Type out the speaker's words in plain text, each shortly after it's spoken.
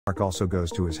Mark also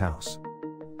goes to his house.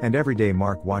 And every day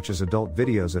Mark watches adult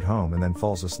videos at home and then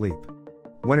falls asleep.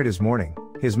 When it is morning,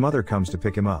 his mother comes to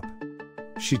pick him up.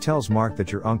 She tells Mark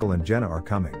that your uncle and Jenna are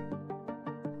coming.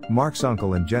 Mark's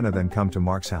uncle and Jenna then come to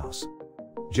Mark's house.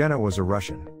 Jenna was a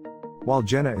Russian. While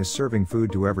Jenna is serving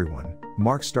food to everyone,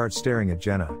 Mark starts staring at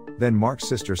Jenna, then Mark's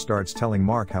sister starts telling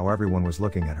Mark how everyone was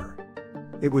looking at her.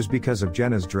 It was because of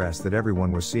Jenna's dress that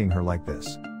everyone was seeing her like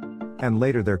this. And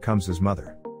later there comes his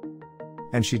mother.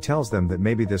 And she tells them that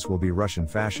maybe this will be Russian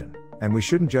fashion, and we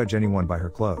shouldn't judge anyone by her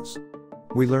clothes.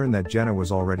 We learn that Jenna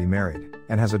was already married,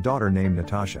 and has a daughter named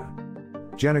Natasha.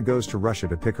 Jenna goes to Russia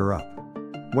to pick her up.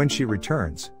 When she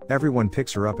returns, everyone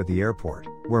picks her up at the airport,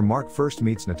 where Mark first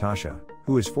meets Natasha,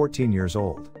 who is 14 years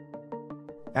old.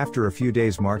 After a few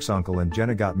days Mark's uncle and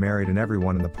Jenna got married and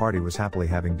everyone in the party was happily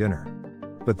having dinner.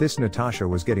 But this Natasha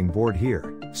was getting bored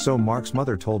here, so Mark's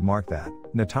mother told Mark that,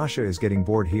 Natasha is getting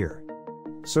bored here.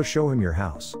 So show him your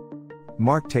house.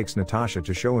 Mark takes Natasha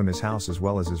to show him his house as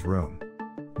well as his room.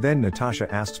 Then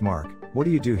Natasha asks Mark, what do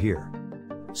you do here?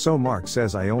 So Mark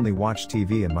says I only watch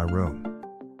TV in my room.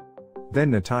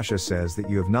 Then Natasha says that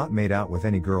you have not made out with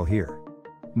any girl here.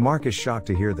 Mark is shocked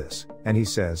to hear this, and he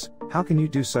says, how can you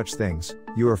do such things,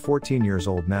 you are 14 years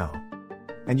old now.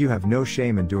 And you have no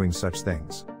shame in doing such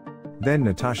things. Then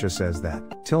Natasha says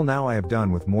that, till now I have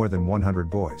done with more than 100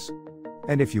 boys.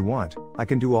 And if you want, I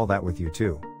can do all that with you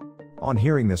too. On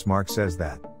hearing this Mark says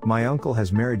that, my uncle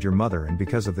has married your mother and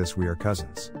because of this we are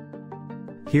cousins.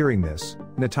 Hearing this,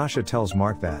 Natasha tells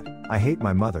Mark that, I hate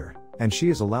my mother, and she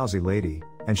is a lousy lady,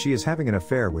 and she is having an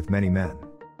affair with many men.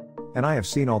 And I have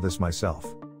seen all this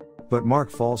myself. But Mark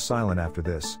falls silent after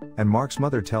this, and Mark's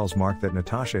mother tells Mark that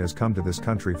Natasha has come to this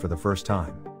country for the first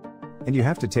time. And you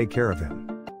have to take care of him.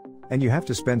 And you have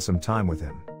to spend some time with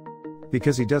him.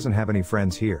 Because he doesn't have any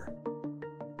friends here.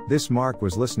 This Mark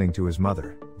was listening to his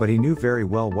mother, but he knew very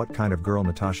well what kind of girl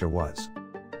Natasha was.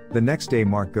 The next day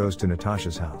Mark goes to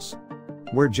Natasha's house.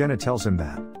 Where Jenna tells him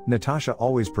that, Natasha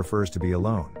always prefers to be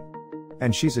alone.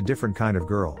 And she's a different kind of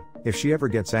girl, if she ever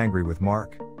gets angry with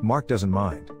Mark, Mark doesn't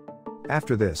mind.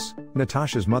 After this,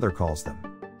 Natasha's mother calls them.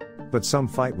 But some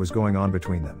fight was going on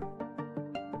between them.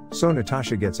 So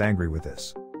Natasha gets angry with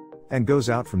this. And goes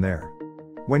out from there.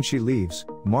 When she leaves,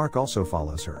 Mark also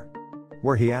follows her.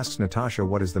 Where he asks Natasha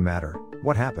what is the matter,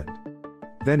 what happened.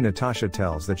 Then Natasha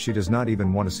tells that she does not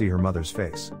even want to see her mother's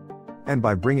face. And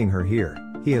by bringing her here,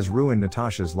 he has ruined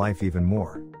Natasha's life even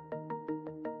more.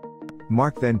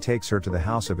 Mark then takes her to the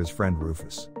house of his friend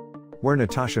Rufus. Where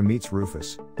Natasha meets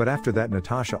Rufus, but after that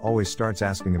Natasha always starts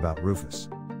asking about Rufus.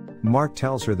 Mark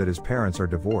tells her that his parents are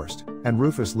divorced, and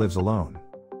Rufus lives alone.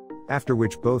 After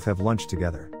which both have lunch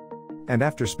together. And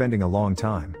after spending a long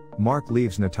time, Mark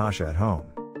leaves Natasha at home.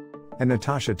 And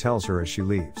Natasha tells her as she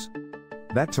leaves,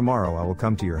 that tomorrow I will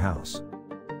come to your house.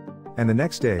 And the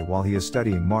next day while he is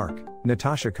studying Mark,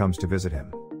 Natasha comes to visit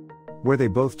him. Where they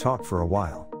both talk for a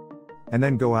while. And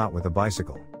then go out with a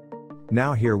bicycle.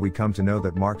 Now here we come to know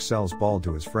that Mark sells bald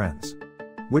to his friends.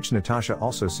 Which Natasha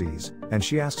also sees, and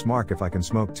she asks Mark if I can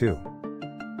smoke too.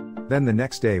 Then the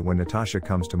next day when Natasha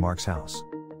comes to Mark's house.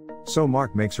 So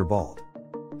Mark makes her bald.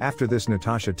 After this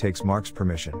Natasha takes Mark's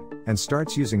permission, and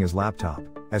starts using his laptop.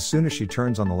 As soon as she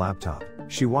turns on the laptop,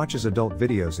 she watches adult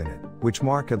videos in it, which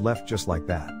Mark had left just like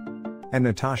that. And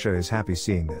Natasha is happy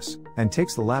seeing this, and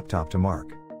takes the laptop to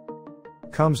Mark.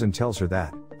 Comes and tells her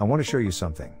that, I want to show you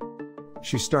something.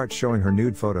 She starts showing her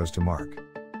nude photos to Mark.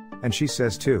 And she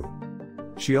says too.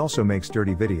 She also makes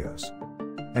dirty videos.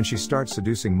 And she starts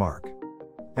seducing Mark.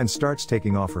 And starts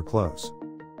taking off her clothes.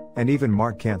 And even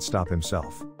Mark can't stop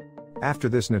himself. After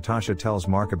this Natasha tells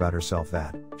Mark about herself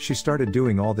that, she started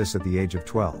doing all this at the age of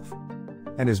 12.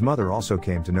 And his mother also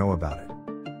came to know about it.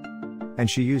 And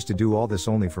she used to do all this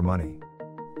only for money.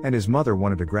 And his mother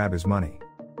wanted to grab his money.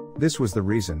 This was the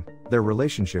reason, their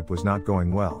relationship was not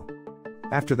going well.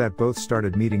 After that both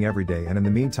started meeting every day and in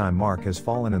the meantime Mark has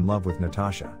fallen in love with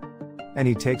Natasha. And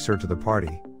he takes her to the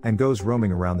party, and goes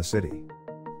roaming around the city.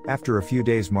 After a few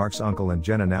days Mark's uncle and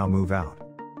Jenna now move out.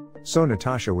 So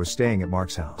Natasha was staying at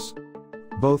Mark's house.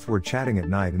 Both were chatting at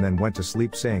night and then went to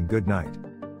sleep saying good night.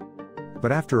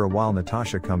 But after a while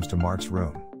Natasha comes to Mark's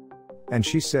room. And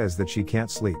she says that she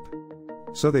can't sleep.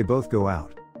 So they both go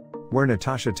out. Where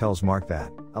Natasha tells Mark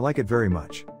that, I like it very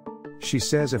much. She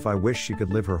says if I wish she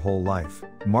could live her whole life.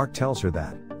 Mark tells her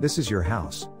that, this is your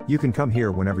house, you can come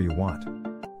here whenever you want.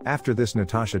 After this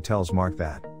Natasha tells Mark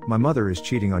that, my mother is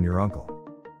cheating on your uncle.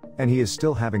 And he is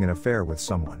still having an affair with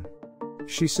someone.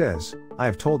 She says, I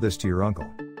have told this to your uncle.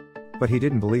 But he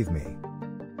didn't believe me.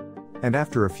 And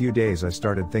after a few days I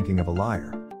started thinking of a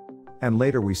liar. And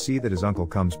later we see that his uncle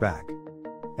comes back.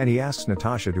 And he asks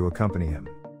Natasha to accompany him.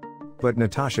 But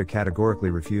Natasha categorically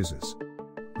refuses.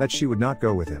 That she would not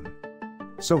go with him.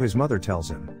 So his mother tells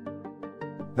him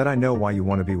that I know why you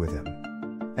want to be with him.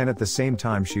 And at the same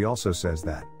time she also says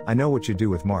that, I know what you do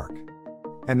with Mark.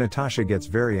 And Natasha gets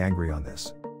very angry on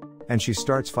this. And she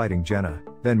starts fighting Jenna,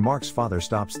 then Mark's father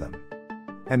stops them.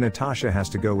 And Natasha has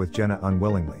to go with Jenna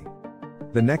unwillingly.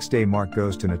 The next day Mark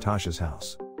goes to Natasha's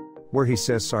house, where he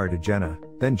says sorry to Jenna,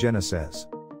 then Jenna says,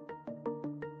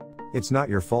 it's not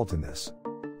your fault in this.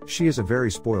 She is a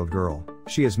very spoiled girl,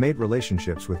 she has made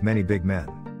relationships with many big men.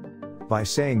 By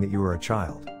saying that you are a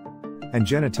child. And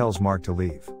Jenna tells Mark to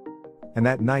leave. And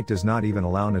that night does not even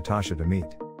allow Natasha to meet.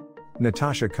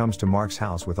 Natasha comes to Mark's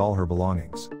house with all her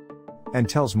belongings. And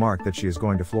tells Mark that she is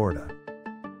going to Florida.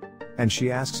 And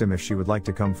she asks him if she would like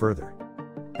to come further.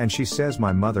 And she says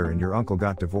my mother and your uncle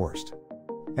got divorced.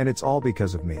 And it's all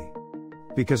because of me.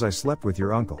 Because I slept with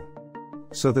your uncle.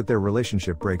 So that their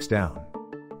relationship breaks down.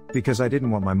 Because I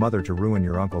didn't want my mother to ruin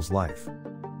your uncle's life.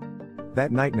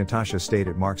 That night Natasha stayed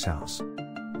at Mark's house.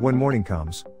 When morning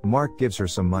comes, Mark gives her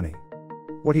some money.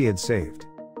 What he had saved.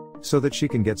 So that she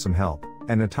can get some help,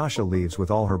 and Natasha leaves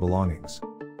with all her belongings.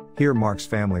 Here Mark's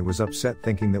family was upset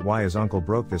thinking that why his uncle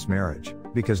broke this marriage,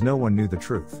 because no one knew the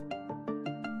truth.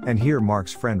 And here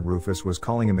Mark's friend Rufus was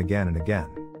calling him again and again.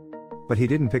 But he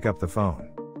didn't pick up the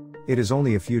phone. It is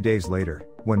only a few days later,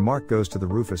 when Mark goes to the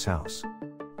Rufus house.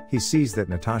 He sees that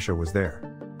Natasha was there.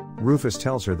 Rufus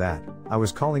tells her that, I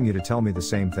was calling you to tell me the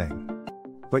same thing.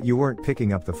 But you weren't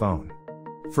picking up the phone.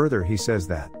 Further he says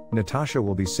that, Natasha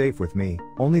will be safe with me,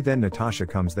 only then Natasha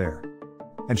comes there.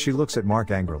 And she looks at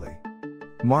Mark angrily.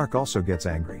 Mark also gets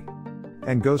angry.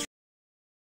 And goes